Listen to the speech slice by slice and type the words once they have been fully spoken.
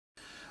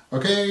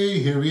Okay,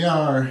 here we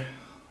are.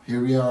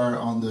 Here we are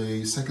on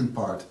the second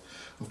part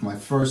of my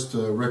first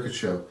record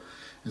show.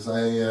 As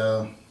I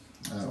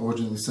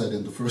originally said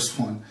in the first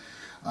one,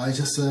 I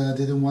just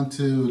didn't want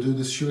to do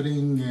the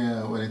shooting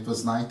when it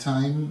was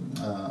nighttime,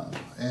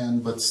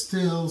 but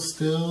still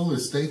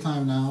it's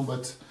daytime now.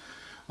 But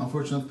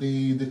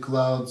unfortunately, the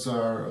clouds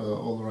are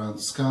all around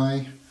the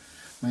sky,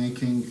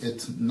 making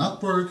it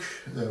not work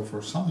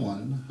for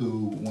someone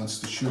who wants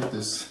to shoot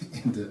this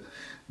in the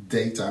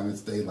daytime.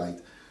 It's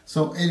daylight.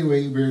 So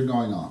anyway, we're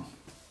going on.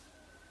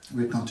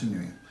 We're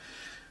continuing.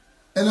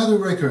 Another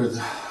record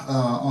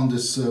on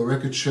this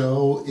record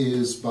show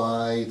is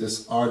by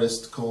this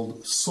artist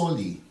called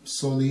Soli.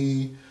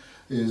 Soli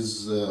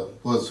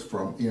was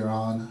from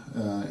Iran.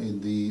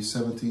 In the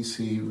 70s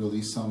he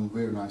released some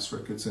very nice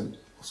records, and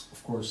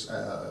of course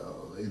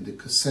in the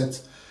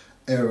cassette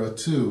era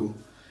too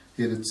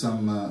he did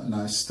some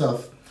nice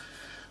stuff.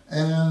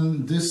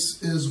 And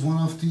this is one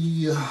of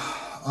the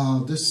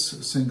this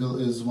single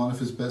is one of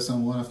his best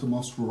and one of the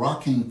most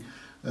rocking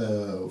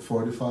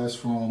 45s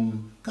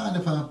from kind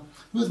of a,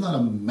 he was not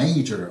a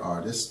major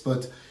artist,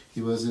 but he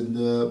was in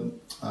the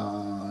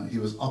he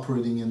was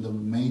operating in the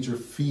major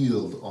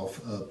field of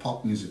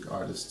pop music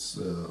artists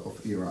of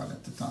Iran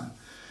at the time.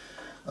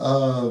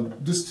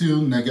 This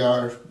tune,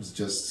 Negar, was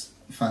just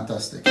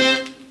fantastic.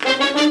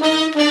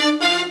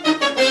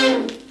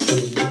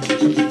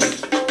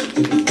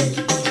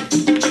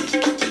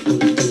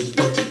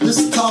 This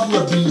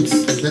tabla beat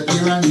that the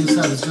Iranians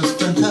have is just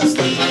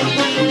fantastic.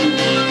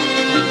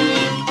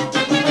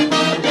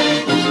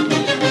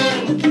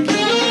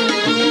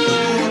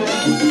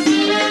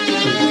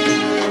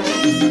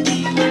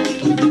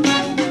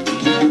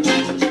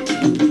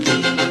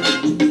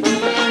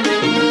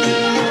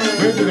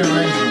 Very good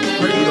arrangement,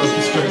 very good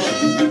orchestration.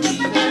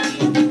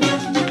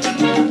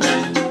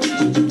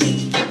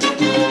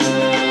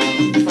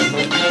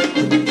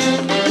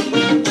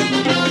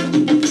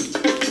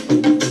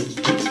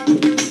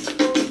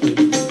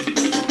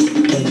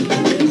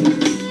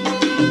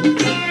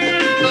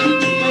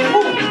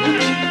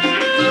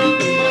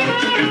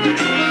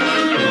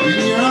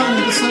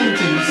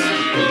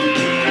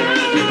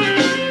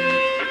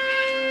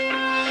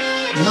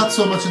 Not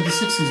so much in the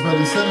 60s, but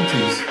in the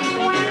 70s.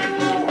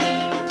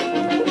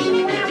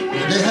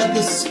 They had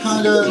this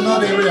kind of,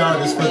 not every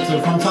artist, but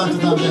from time to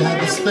time they had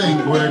this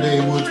thing where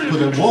they would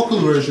put a vocal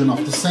version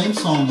of the same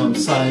song on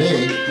side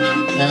A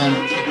and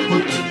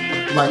put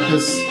like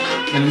this,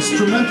 an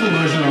instrumental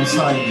version on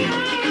side B.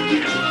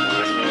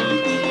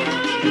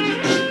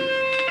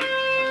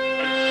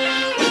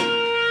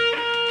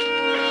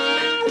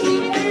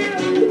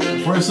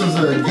 For instance,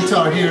 the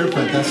guitar here,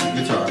 fantastic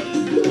guitar,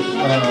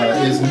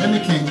 is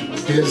mimicking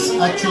his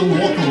actual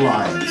vocal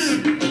lines.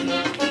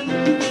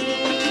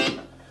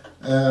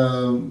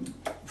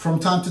 From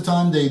time to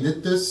time they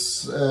did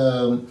this.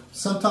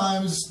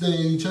 Sometimes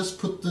they just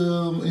put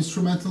the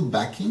instrumental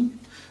backing,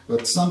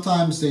 but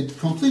sometimes they did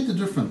completely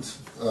different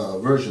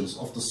versions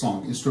of the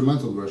song,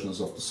 instrumental versions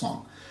of the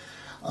song.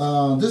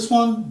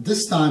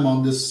 This time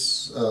on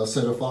this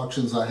set of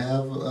auctions I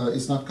have,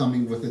 is not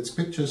coming with its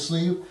picture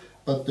sleeve,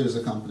 but there's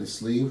a company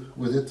sleeve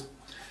with it.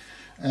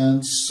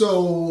 And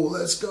so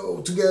let's go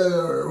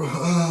together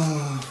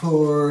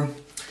for,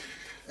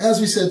 as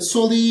we said,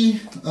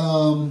 Soli.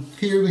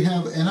 Here we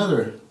have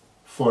another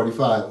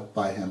 45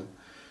 by him.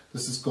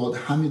 This is called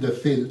Hamida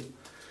Fil,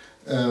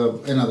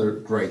 another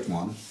great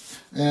one.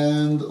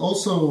 And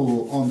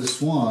also on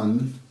this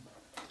one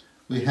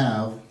we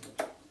have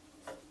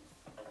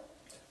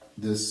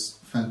this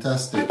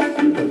fantastic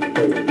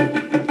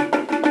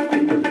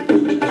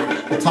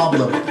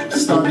tabla,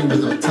 starting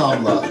with a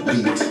tabla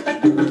beat.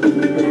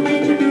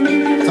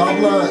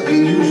 Tabla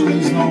usually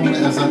is known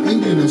as an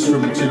Indian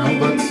instrument, you know,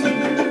 but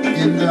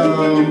in the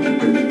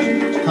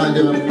kind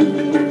of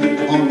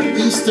on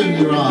eastern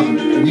Iran,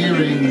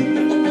 nearing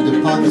the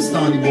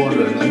Pakistani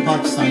border, and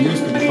Pakistan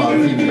used to be part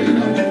of India, you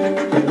know,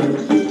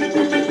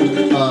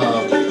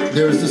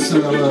 there's this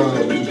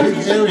big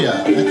area,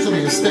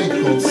 actually a state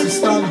called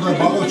Sistan and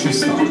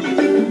Balochistan.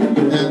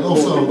 And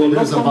also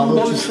there's a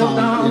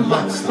Balochistan in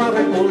Pakistan.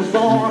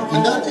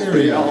 In that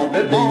area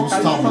they use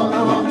tabla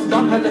a lot.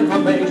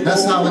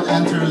 That's how it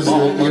enters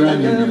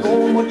Iranian music.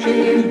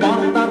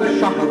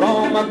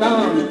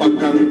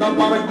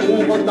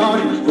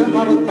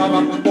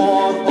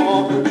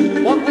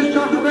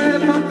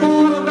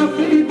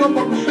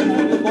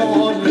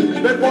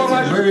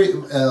 Very,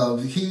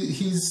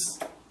 he's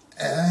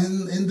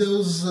and in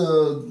those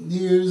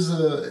years,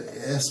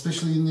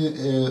 especially in the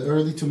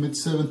early to mid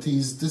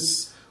 70s,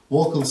 this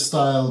vocal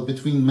style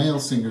between male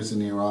singers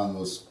in Iran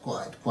was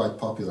quite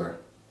popular.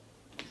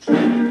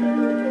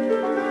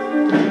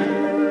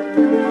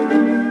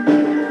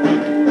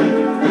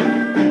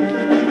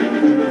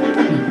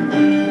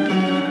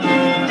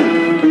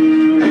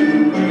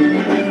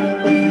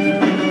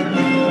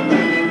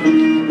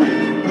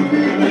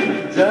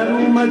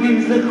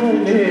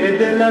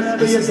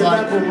 This is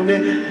like the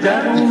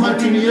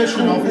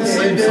continuation of the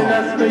same song.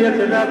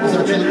 It's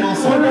actually one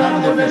song,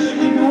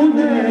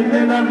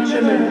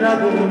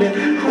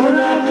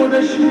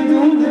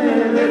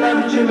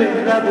 چه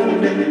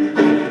مهربونه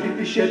گفتی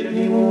پیشت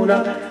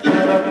میمونم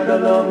برات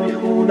دلا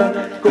میخونم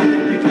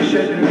گفتی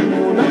پیشت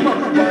میمونم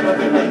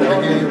برات دلا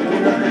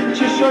میخونم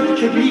چه شد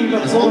که بی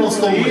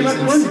وفایی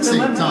مکن ز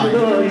من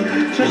جدایی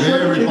چه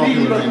شد که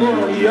بی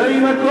وفایی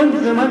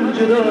مکن ز من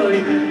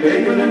جدایی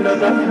ای گل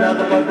نازم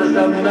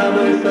نقبردازم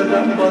نباید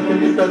سازم با تو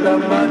میسازم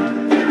من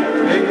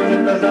ای گل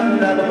نازم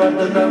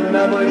نقبردازم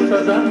نباید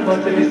سازم با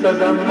تو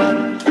میسازم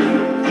من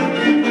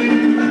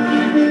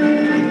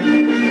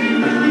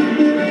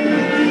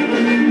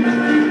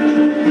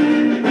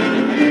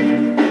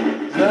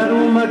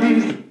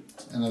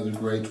Another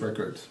great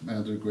record,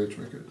 another great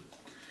record.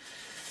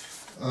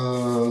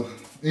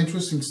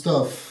 Interesting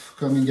stuff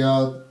coming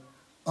out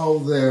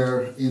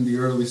there in the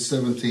early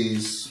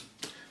 70s.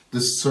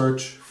 This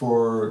search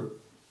for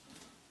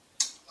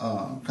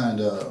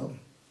kind of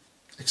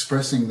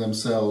expressing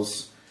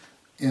themselves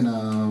in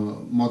a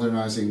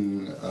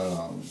modernizing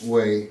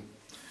way.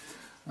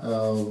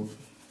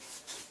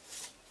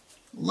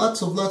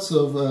 Lots of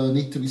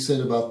need to be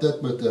said about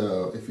that, but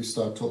if we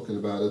start talking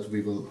about it,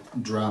 we will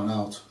drown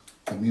out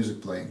the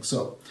music playing.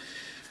 So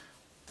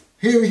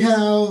here we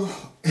have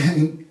an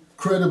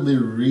incredibly,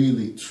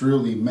 really,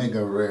 truly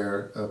mega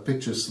rare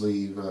picture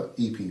sleeve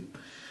EP.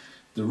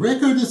 The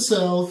record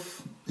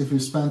itself, if you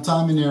spend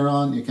time in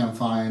Iran, you can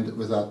find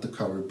without the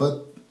cover,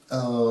 but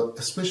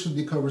especially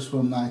the covers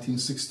from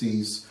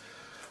 1960s,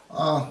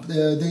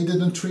 they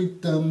didn't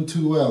treat them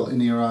too well in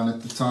Iran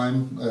at the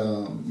time,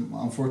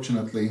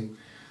 unfortunately.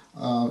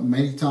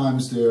 Many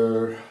times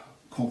they're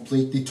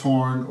completely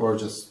torn or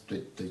just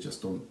they just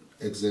don't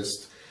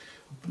exist.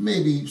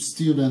 Maybe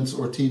students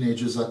or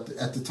teenagers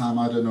at the time,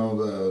 I don't know,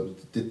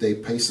 did they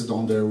paste it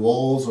on their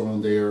walls or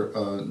on their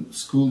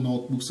school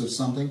notebooks or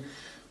something,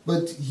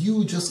 but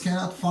you just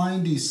cannot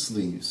find these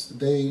sleeves.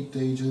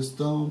 They just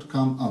don't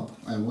come up,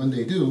 and when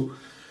they do,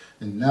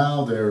 and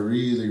now they're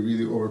really,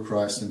 really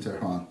overpriced in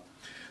Tehran.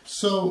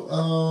 So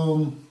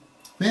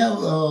we have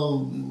a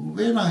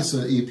very nice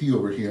EP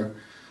over here.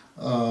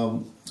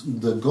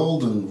 The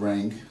Golden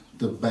Ring,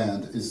 the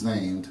band is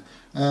named,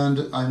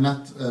 and I'm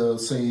not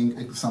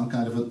saying some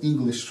kind of an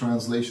English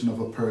translation of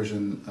a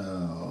Persian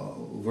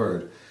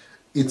word.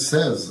 It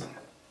says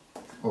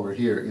over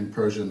here in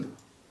Persian,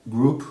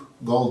 Group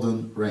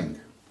Golden Ring.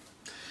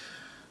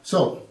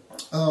 So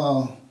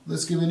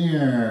let's give an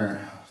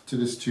ear to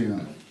this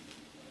tune.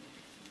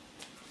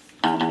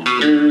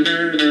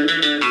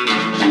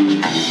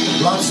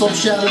 Lots of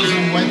shadows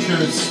and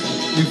ventures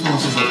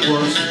influences, of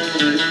course.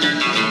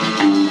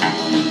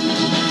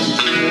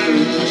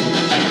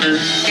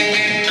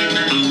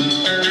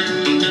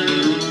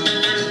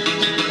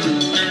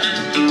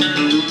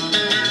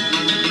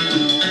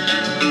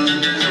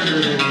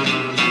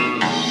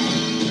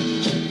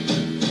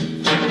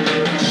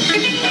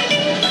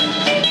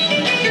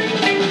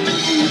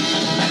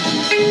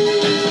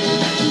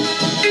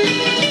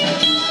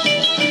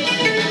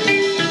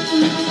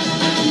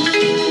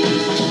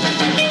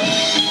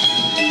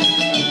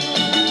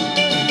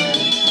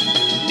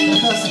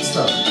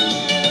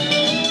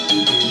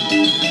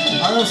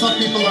 Some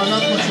people are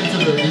not much into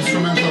the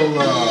instrumental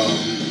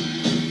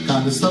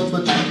kind of stuff,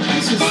 but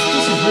this is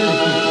very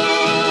cool.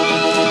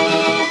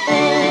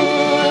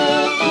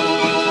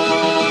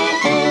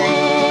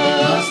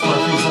 Nice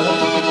parting setup.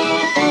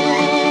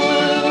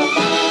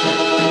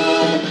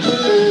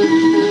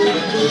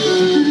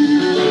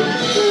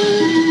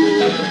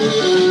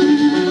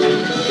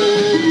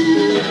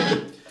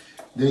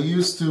 They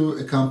used to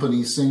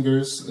accompany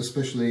singers,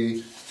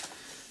 especially.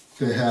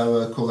 They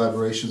have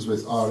collaborations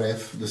with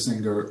Aref, the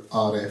singer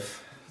Aref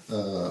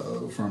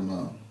from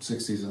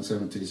 60s and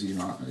 70s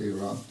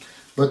Iran.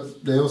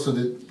 But they also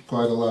did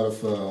quite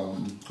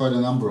a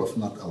number of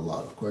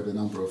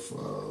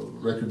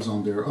records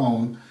on their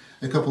own.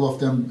 A couple of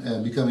them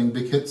becoming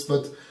big hits,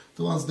 but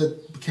the ones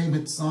that became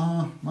hits,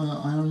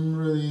 I'm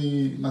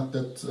really not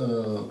that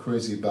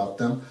crazy about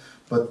them.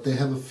 But they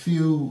have a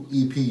few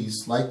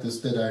EPs like this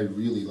that I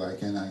really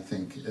like, and I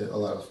think a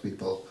lot of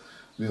people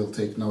will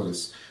take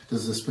notice.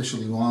 There's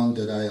especially one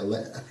that I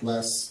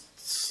last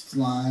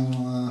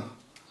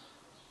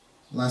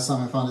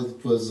time I found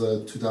it was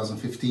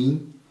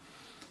 2015.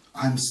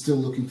 I'm still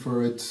looking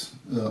for it.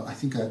 I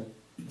think I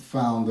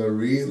found a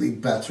really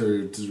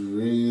battered,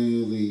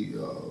 really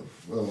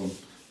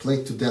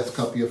played to death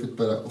copy of it,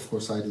 but of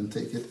course I didn't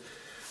take it.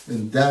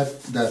 And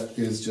that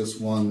is just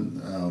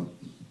one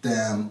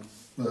damn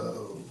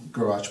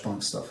garage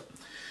punk stuff.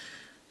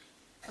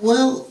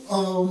 Well,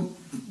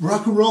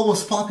 rock and roll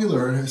was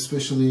popular,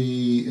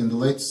 especially in the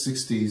late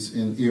 60s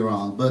in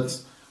Iran,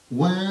 but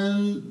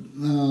when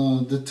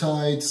the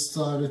tide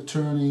started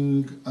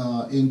turning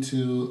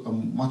into a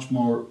much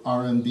more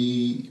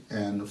R&B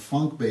and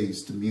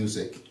funk-based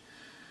music,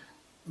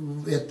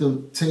 at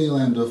the tail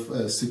end of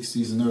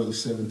 60s and early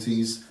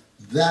 70s,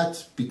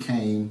 that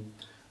became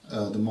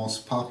the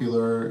most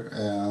popular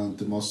and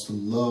the most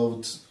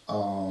loved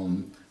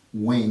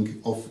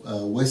wing of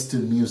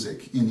Western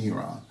music in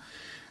Iran.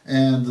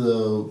 And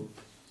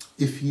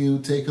if you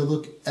take a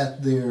look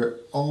at their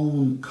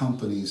own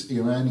companies,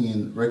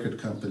 Iranian record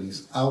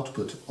companies'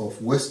 output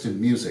of Western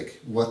music,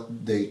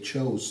 what they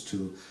chose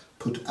to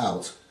put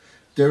out,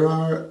 there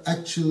are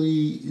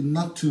actually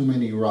not too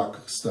many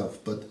rock stuff,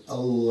 but a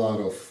lot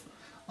of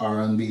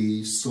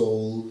R&B,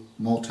 soul,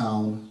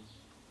 Motown,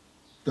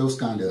 those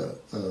kind of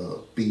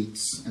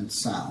beats and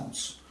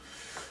sounds.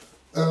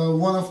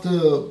 One of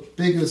the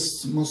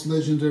biggest, most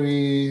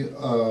legendary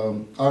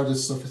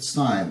artists of its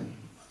time,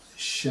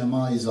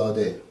 Shemai,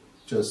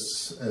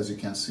 just as you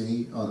can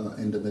see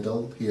in the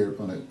middle here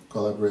on a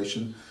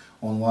collaboration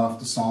on one of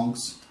the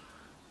songs,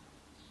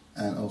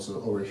 and also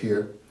over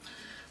here.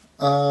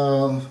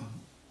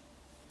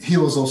 He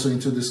was also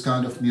into this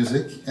kind of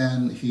music,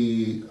 and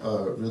he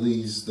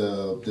released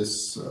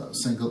this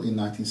single in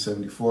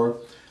 1974.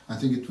 I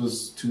think it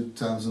was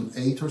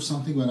 2008 or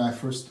something when I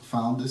first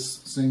found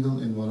this single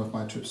in one of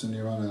my trips in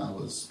Iran, and I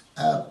was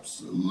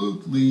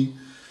absolutely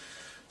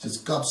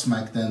just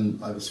gobsmacked,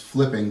 and I was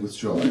flipping with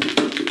joy.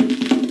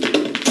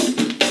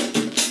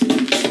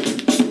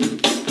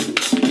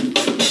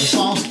 The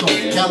song's called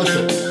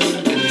Caliphate.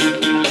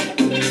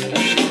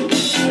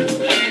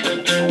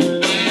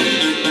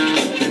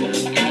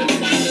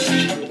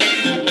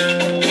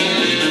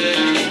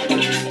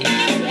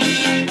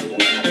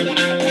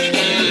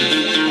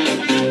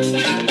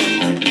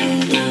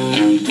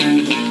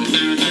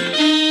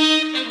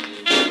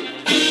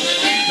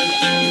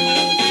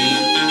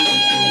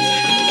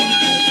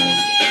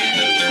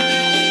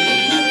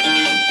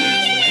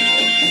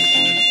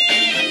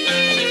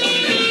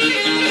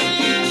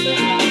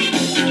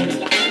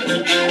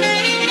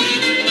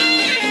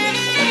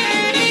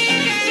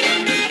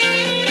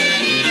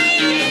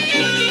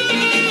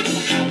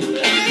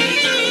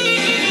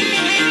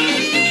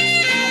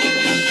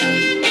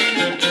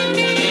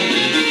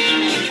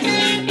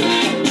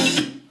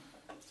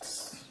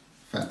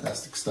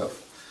 Fantastic stuff.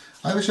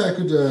 I wish I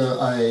could.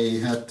 I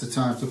had the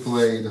time to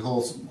play the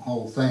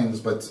whole things,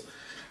 but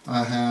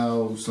I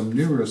have some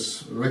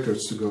numerous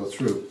records to go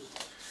through.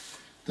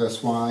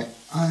 That's why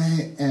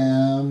I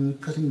am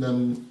cutting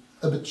them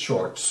a bit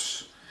short.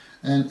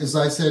 And as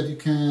I said, you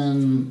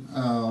can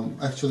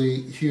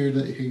actually hear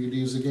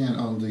these again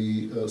on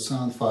the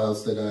sound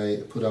files that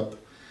I put up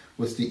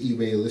with the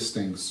eBay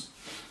listings.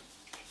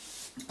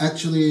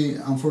 Actually,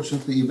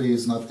 unfortunately, eBay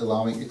is not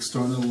allowing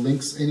external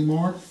links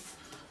anymore,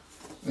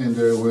 in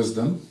their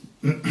wisdom.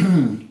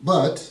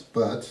 but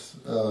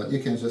you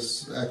can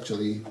just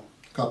actually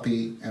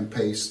copy and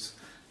paste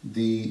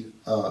the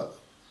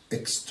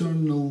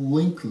external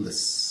link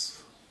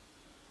list,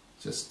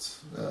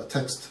 just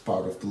text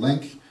part of the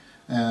link,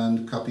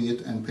 and copy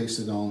it and paste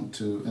it on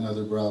to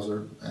another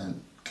browser,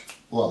 and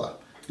voila,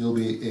 you'll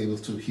be able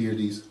to hear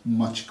these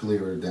much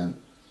clearer than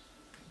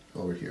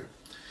over here.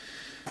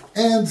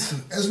 And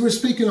as we're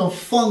speaking of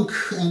funk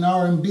and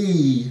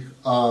R&B,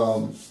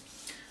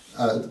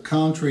 the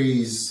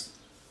country's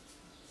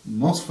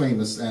most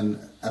famous and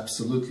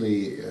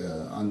absolutely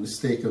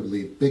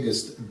unmistakably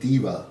biggest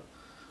diva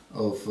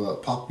of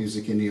pop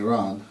music in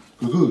Iran,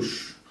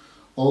 Gugush,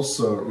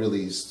 also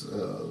released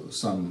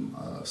some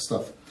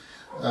stuff.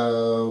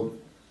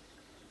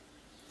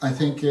 I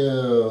think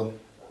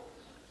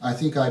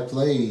I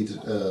played.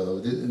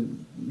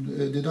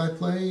 Did I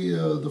play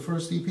the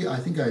first EP? I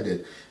think I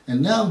did.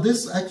 And now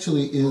this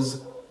actually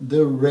is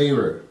the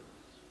rarer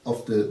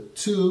of the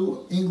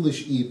two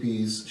English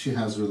EPs she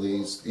has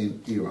released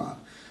in Iran.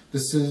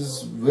 This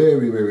is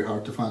very, very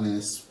hard to find, and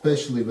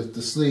especially with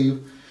the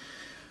sleeve,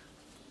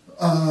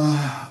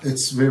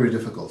 it's very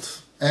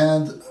difficult.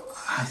 And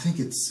I think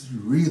it's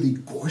really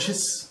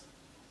gorgeous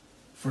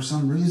for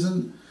some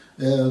reason.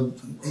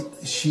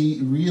 She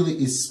really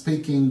is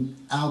speaking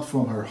out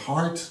from her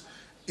heart.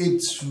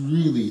 It's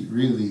really,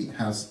 really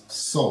has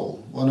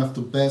soul. One of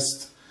the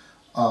best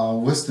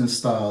Western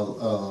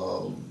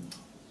style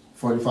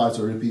 45s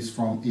or EPs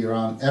from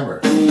Iran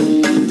ever.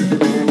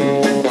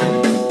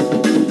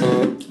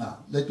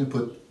 Let me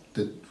put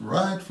it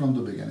right from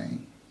the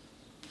beginning.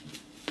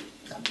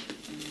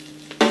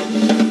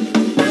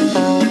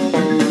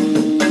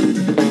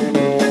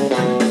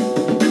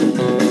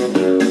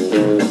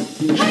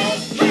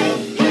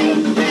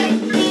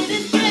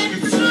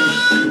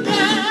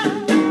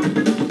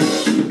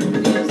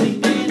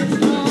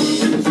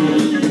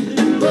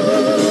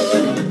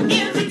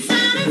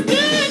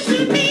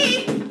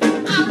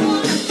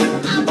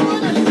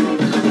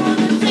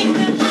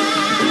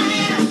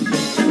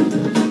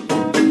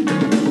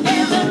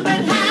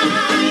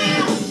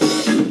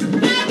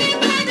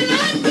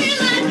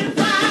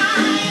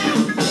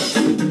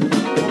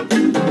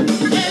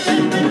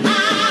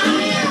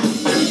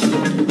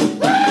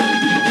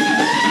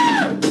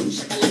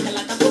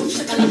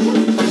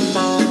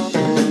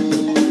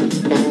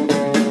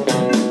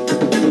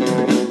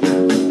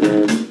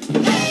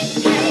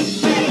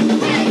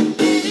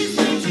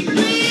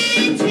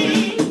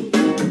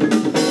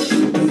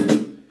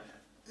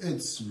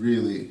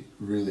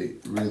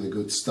 Really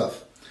good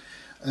stuff.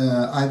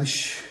 I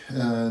wish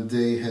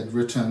they had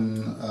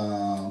written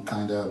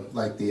kind of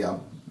like the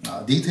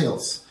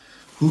details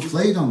who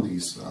played on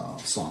these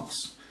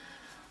songs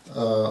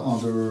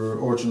on their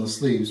original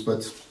sleeves,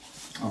 but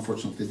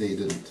unfortunately they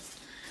didn't.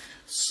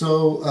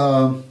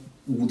 So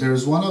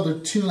there's one other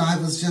tune I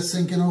was just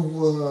thinking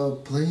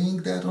of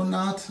playing that or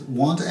not.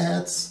 Want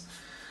Ads,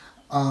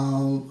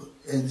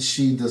 and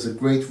she does a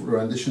great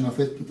rendition of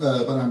it,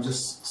 but I'm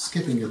just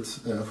skipping it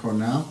for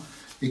now.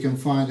 You can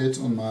find it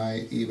on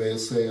my eBay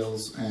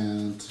sales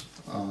and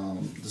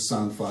the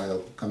sound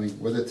file coming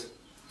with it.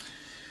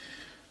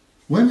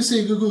 When we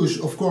say Gugush,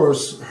 of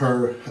course,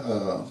 her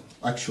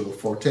actual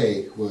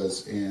forte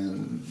was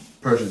in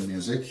Persian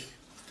music,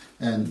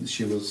 and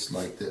she was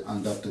like the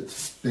undoubted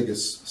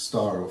biggest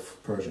star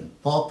of Persian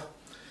pop.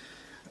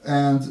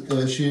 And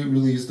she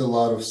released a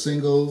lot of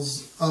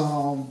singles,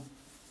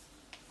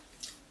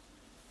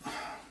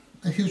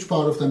 a huge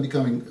part of them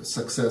becoming a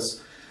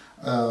success.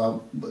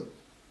 But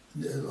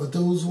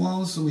those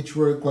ones which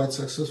were quite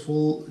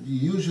successful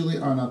usually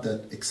are not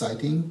that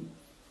exciting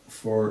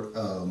for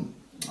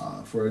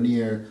an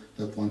ear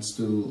that wants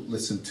to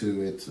listen to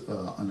it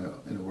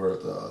in a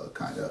world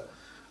kind of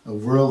a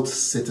world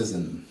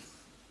citizen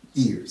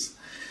ears.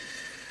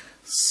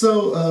 So,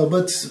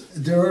 but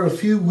there are a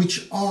few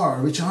which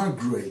are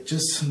great.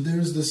 Just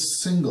there's this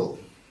single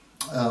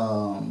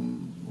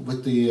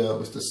with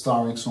the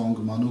starring song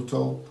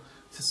Manuto.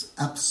 It's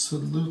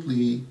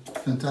absolutely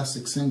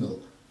fantastic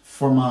single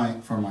for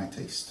my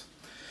taste.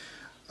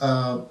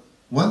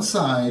 One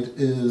side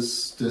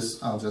is this.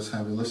 I'll just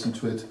have you listen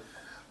to it.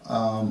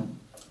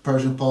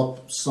 Persian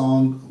pop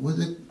song with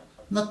it,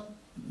 not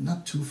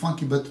too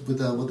funky, but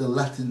with a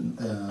Latin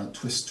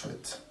twist to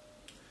it.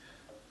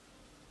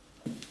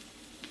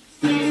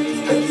 And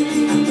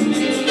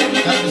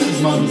this is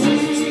Manuto.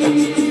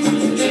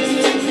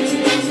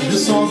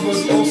 This song was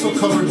also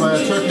covered by a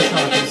Turkish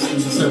artist in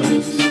the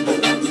 70s.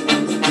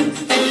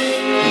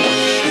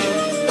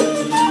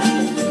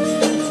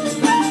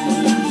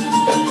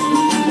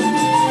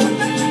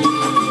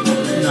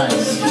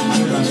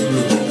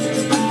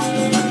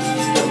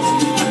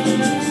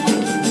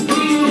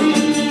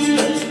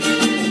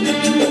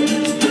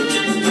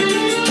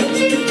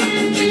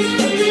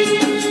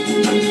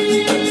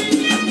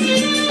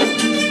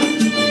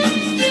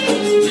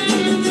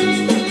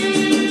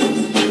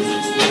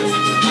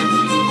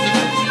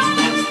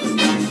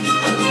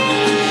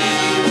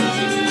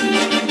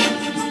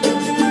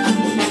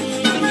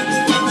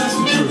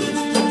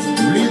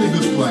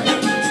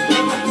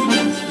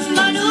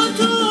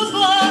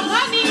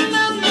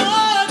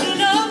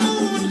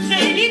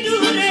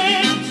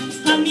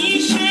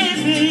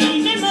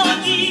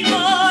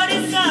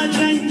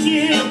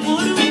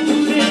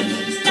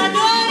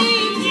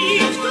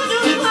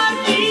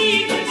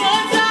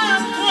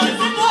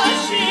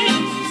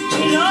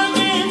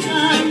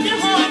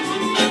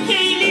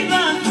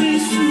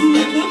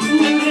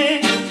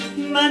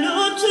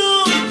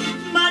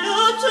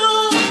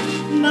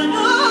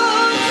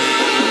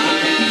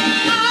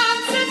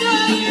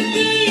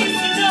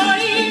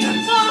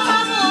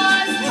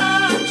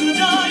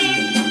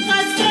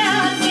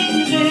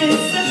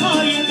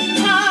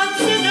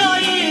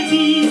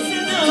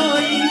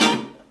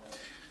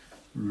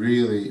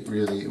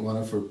 Really one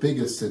of her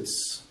biggest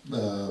hits,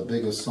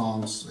 biggest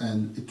songs,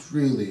 and it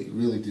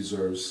really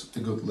deserves a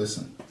good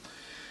listen.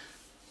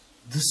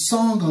 The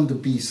song on the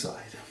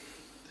B-side,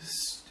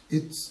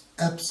 it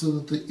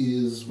absolutely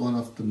is one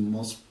of the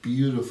most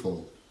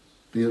beautiful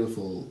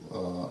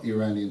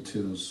Iranian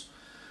tunes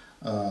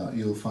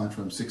you'll find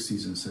from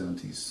 60s and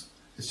 70s.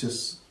 It's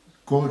just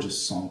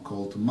gorgeous song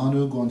called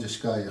Manu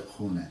Gonjeshkaya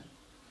Khune.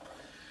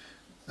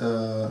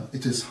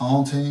 It is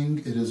haunting,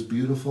 it is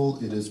beautiful,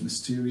 it is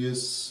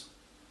mysterious.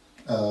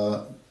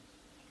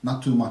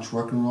 Not too much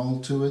rock and roll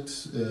to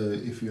it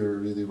if you're a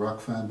really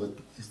rock fan, but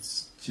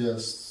it's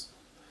just,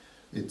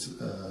 it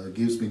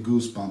gives me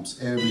goosebumps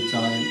every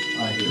time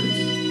I hear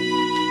it.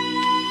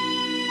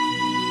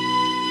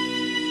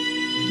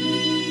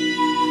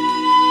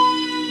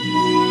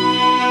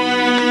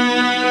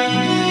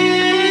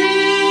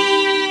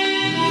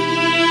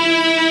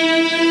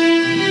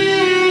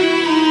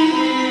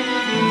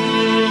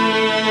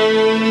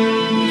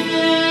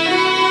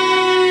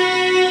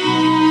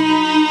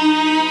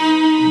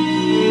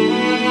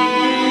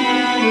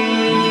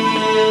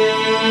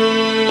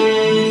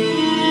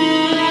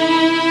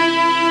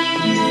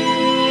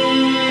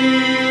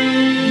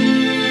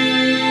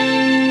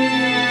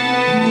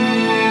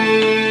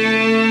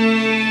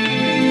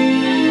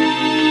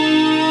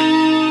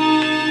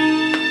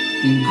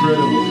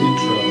 Incredible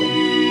intro,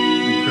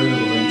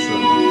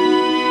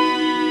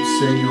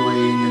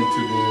 segueing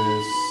into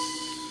this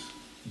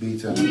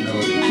beat and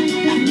melody.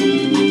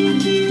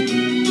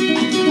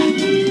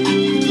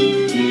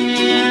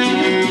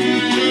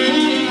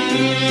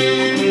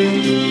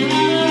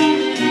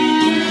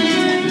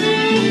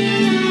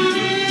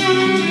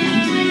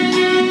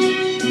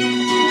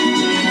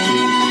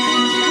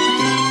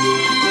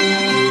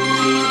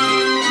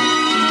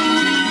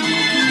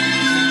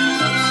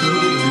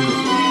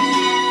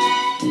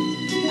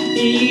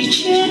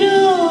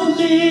 چراغ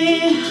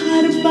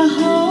هر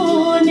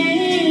بهانه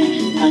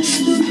از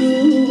تو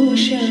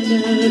روشن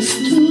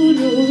است تو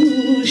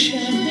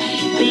روشن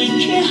ای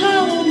که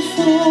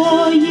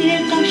حرفای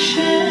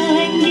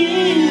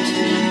قشنگت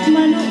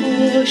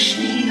منو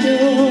آشتی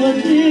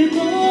داده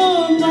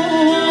با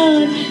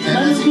من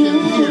من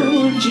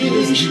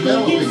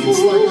گنجشگاه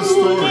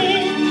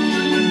خونه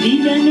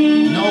دیدن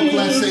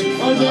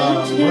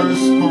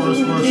verse, chorus,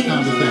 verse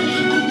kind of thing.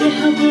 به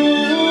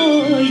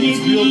هوای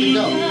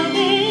دیدن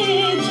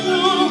تو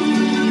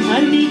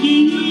هر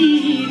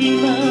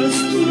میگیریم از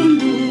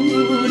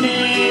طولونه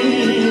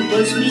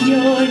باز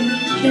میای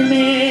که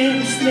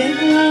مثل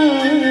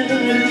هر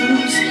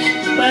روز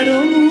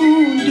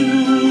برامون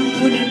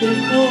دونه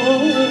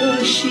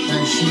بپاشی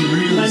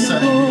من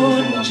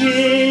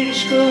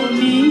گنجشگاه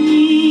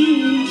میگیریم.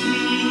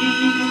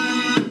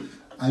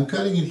 I'm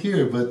cutting it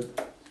here, but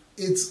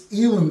it's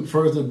even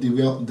further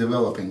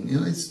developing. You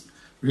know, it's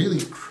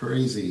really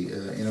crazy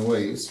in a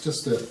way. It's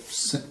just a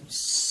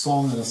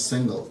song and a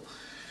single.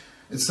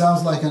 It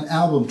sounds like an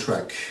album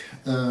track.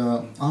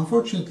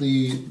 Unfortunately,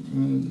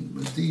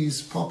 these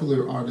popular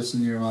artists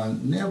in Iran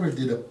never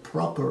did a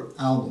proper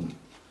album,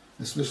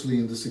 especially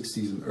in the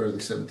 60s and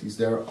early 70s.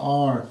 There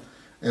are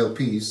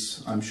LPs.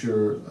 I'm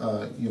sure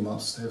you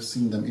must have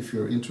seen them if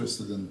you're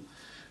interested in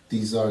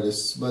these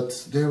artists, but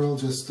they're all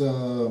just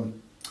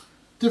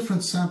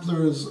different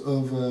samplers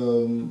of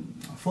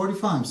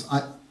 45s.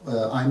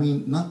 I mean,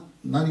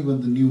 not even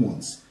the new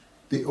ones.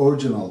 The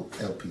original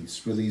LPs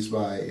released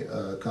by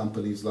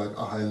companies like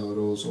Ahaya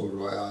Rose or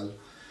Royal.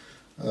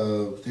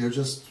 They're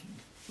just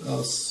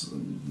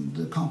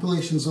the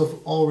compilations of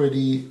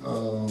already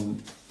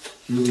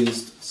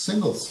released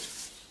singles.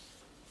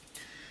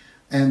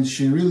 And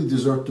she really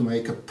deserved to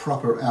make a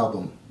proper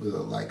album,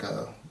 like a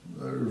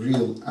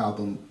real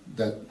album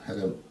that had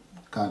a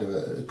kind of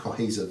a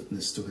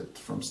cohesiveness to it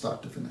from start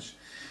to finish.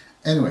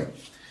 Anyway,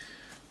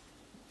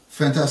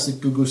 fantastic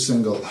Gugu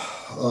single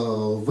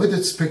with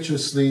its picture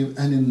sleeve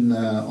and in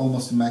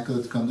almost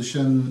immaculate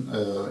condition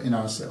in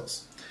our sales.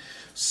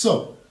 So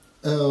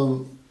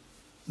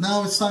now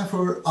it's time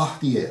for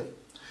Ahdiye.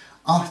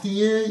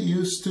 Ahdiye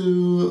used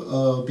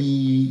to be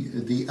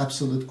the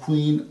absolute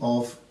queen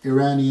of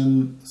Iranian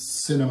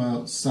cinema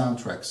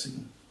soundtrack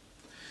scene.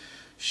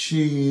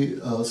 She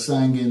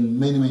sang in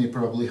many,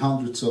 probably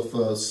hundreds of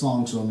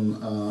songs on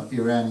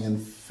Iranian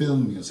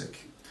film music.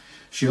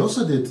 She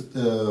also did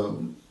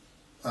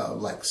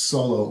like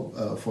solo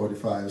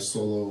 45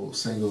 solo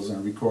singles and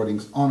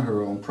recordings on her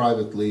own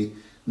privately,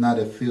 not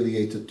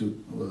affiliated to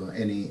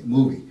any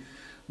movie.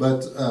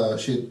 But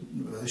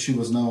she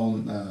was known,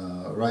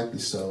 rightly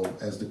so,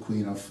 as the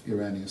queen of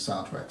Iranian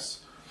soundtracks.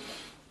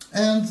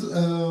 And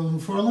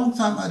for a long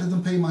time I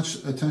didn't pay much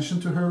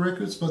attention to her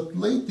records, but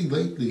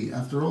lately,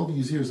 after all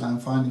these years, I'm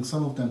finding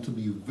some of them to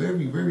be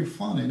very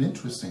fun and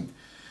interesting.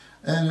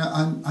 And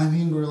I'm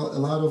hearing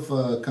a lot of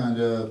kind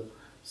of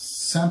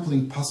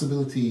sampling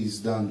possibilities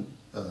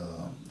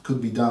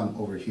could be done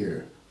over here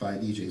by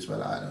DJs, but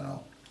I don't know.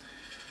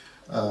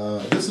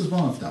 This is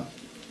one of them.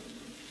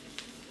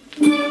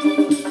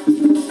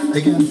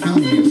 Again,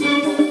 film music.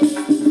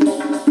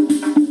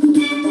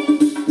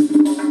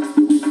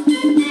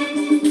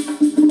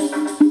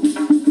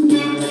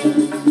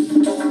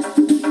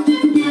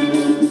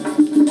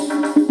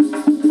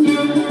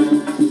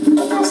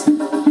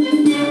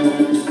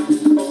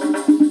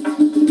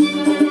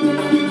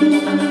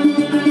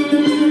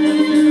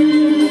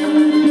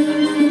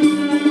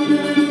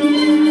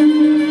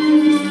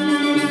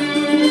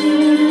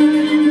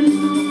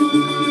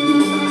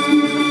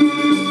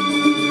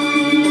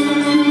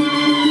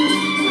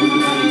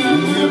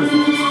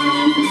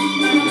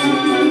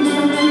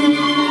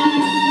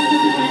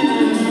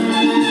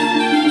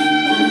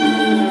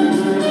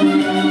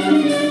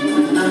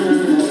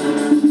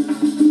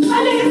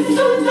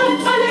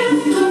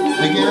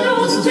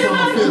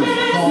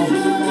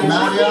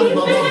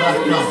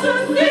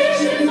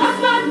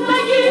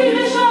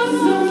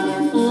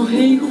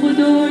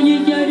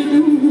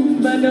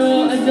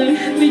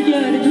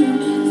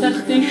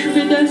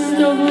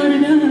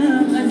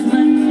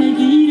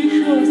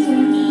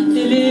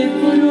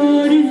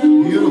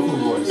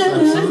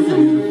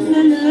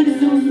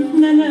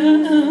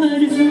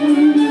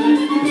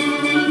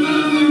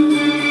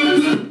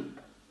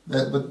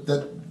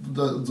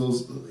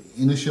 Those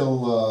initial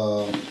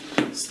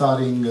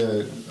starting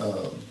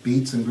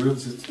beats and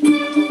grooves.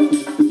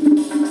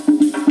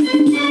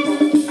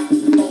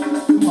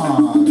 Come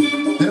on,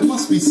 there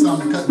must be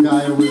some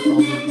guy over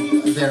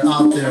there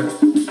out there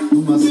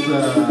who must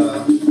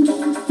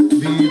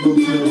be able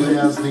to, who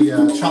has the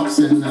chops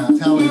and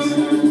talents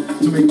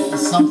to make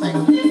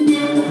something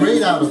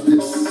great out of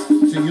this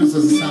to use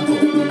as a sample.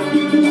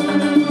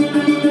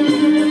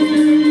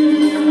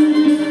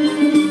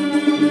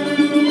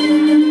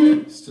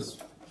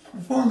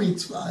 For me,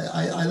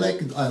 I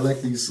like it. I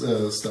like these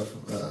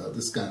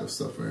this kind of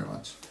stuff very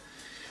much.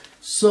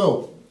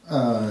 So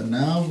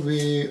now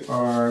we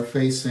are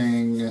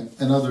facing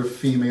another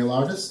female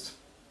artist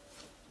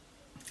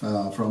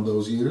from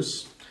those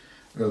years,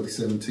 early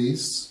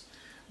 70s,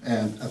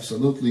 and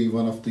absolutely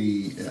one of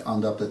the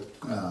undoubted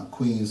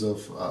queens of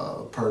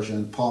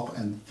Persian pop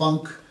and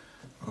funk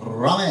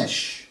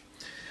Ramesh.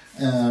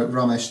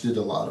 Ramesh did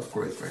a lot of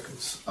great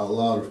records, a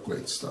lot of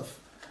great stuff.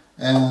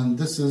 And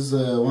this is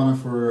one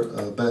of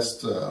her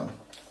best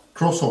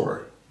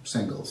crossover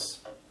singles.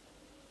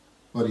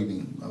 What do you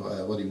mean?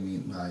 What do you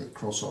mean by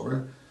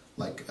crossover?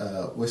 Like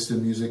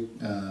Western music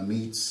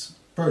meets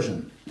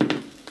Persian.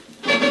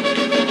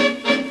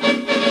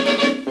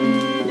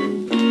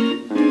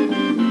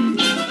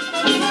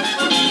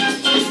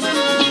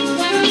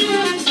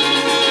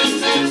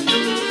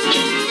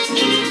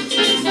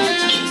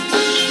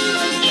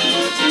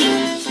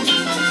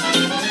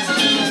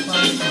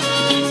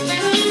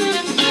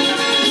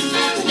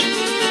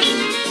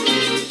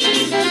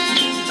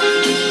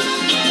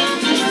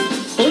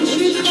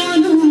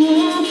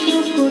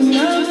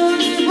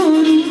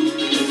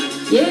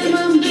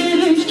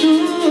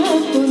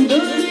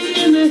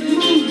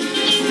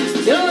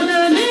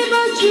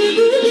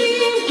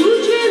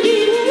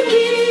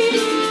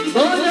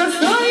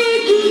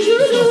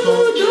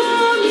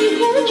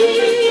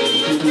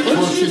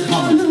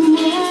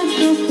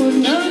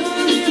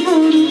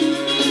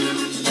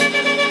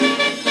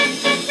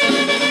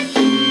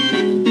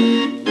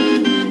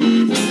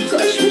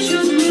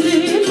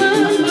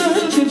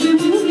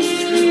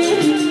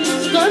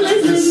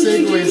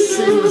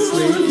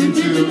 Seamlessly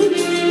into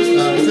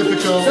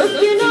typical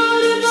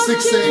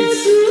 6/8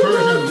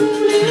 Persian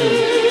tune.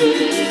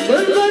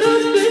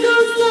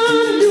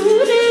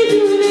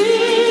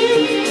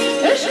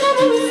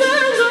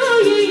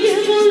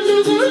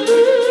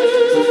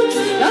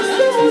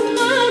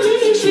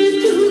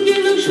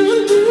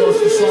 Of course,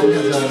 the song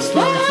has a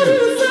story too.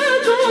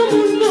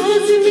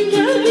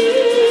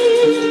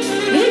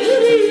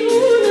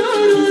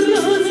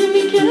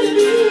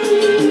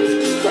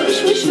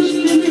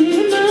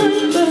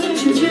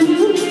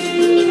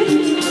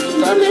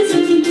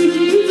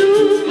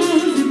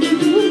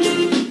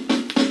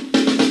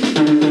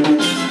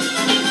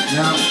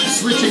 Now,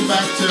 switching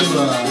back to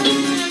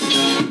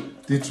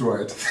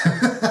Detroit.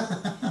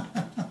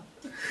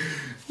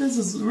 This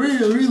is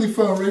really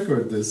fun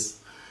record, this.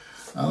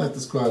 I like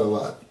this quite a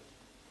lot.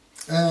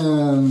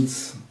 And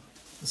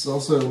it's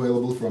also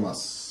available from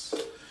us.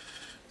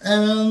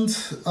 And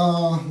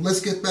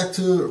let's get back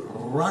to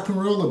rock and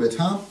roll a bit,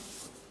 huh?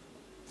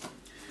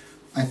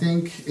 I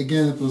think,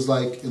 again, it was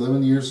like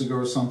 11 years ago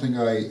or something,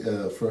 I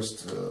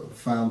first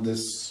found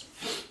this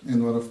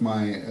in one of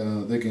my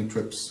digging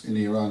trips in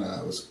Iran, and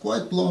I was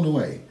quite blown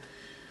away.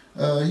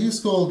 He's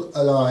called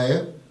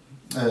Aya,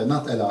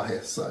 not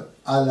Elahe, sorry,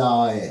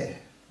 Aya.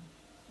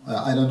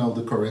 I don't know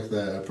the correct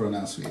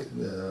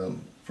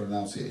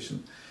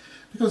pronunciation,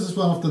 because it's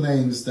one of the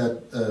names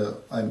that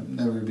I've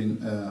never been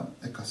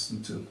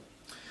accustomed to.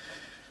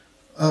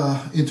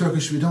 In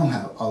Turkish, we don't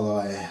have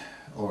Alay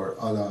or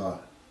Allah.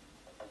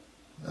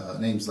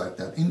 Names like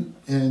that.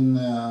 In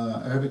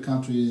Arabic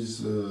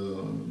countries,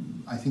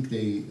 I think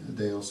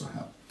they also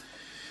have.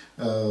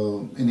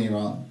 In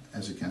Iran,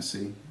 as you can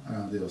see,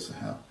 they also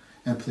have.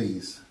 And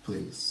please,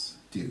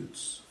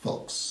 dudes,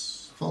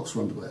 folks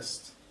from the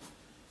West,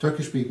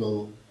 Turkish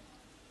people,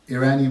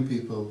 Iranian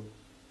people,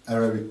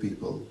 Arabic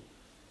people,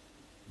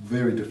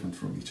 very different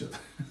from each other.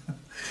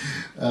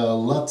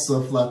 Lots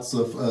of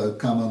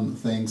common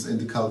things in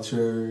the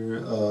culture,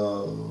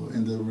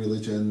 in the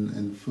religion,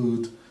 in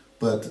food.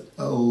 But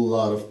a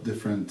lot of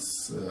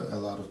difference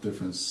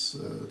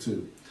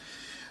too.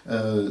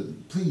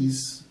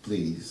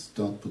 Please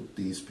don't put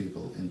these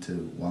people into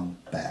one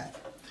bag.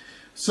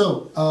 So,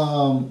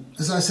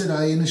 as I said,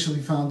 I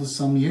initially found this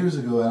some years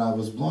ago, and I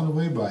was blown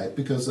away by it,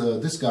 because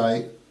this guy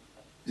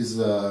is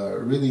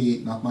really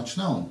not much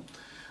known.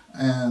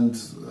 And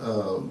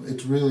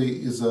it really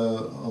is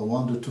a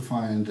wonder to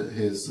find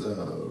his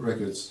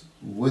records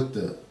with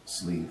the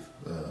sleeve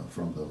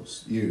from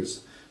those years.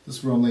 This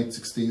is from late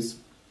 60s.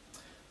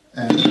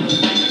 And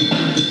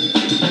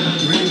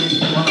really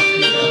one of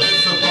the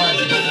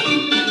surprises.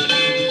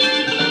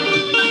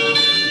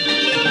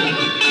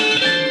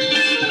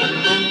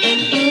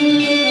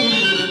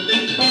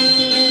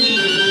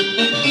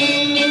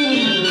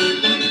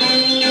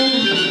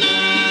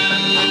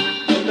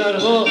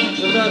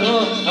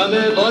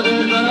 همه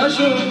بادر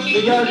براشون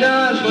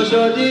بگردن با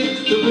شادی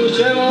تو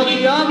کوچه ما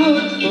بیامون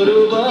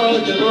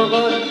غروبات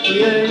باغات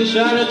توی این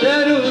شهر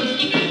تهرون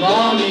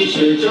ما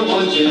میشه چو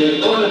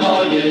غنچه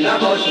گلهای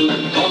لباشون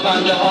با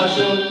خنده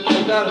هاشون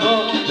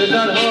درها به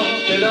درها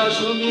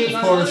دلاشون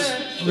Of course,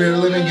 we're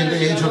living in the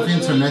age of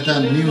internet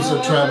and news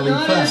are traveling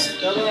fast.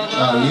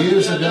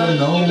 Years ago,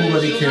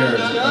 nobody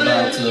cared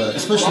about,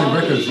 especially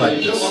records like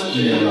this.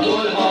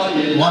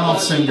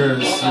 One-off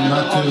singers,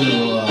 not too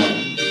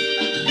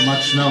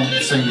much-known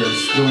singers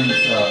doing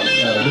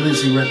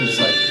releasing records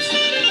like this.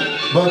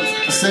 But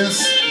since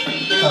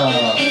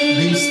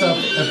these stuff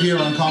appear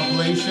on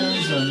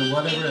compilations and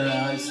whatever,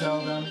 I sell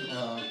them.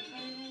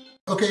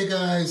 Okay,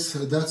 guys,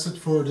 that's it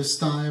for this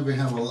time. We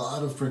have a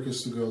lot of records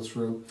to go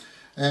through,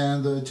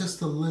 and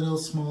just a little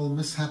small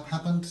mishap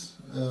happened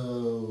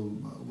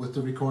with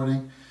the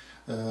recording.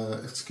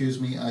 Excuse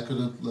me, I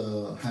couldn't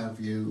have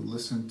you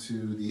listen to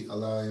the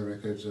Alaya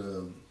record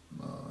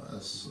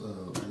as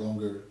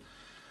longer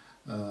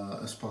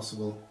as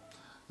possible,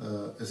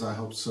 as I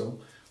hope so.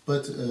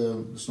 But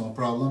it's no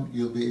problem.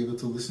 You'll be able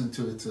to listen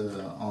to it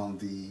on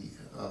the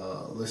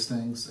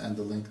listings and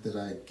the link that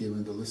I give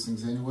in the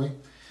listings anyway.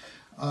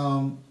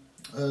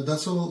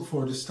 That's all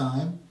for this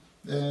time,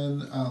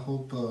 and I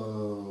hope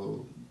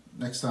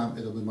next time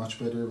it'll be much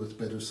better with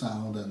better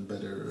sound and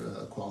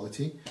better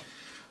quality.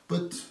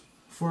 But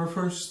for a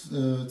first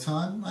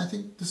time, I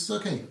think this is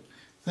okay.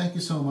 Thank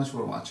you so much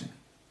for watching.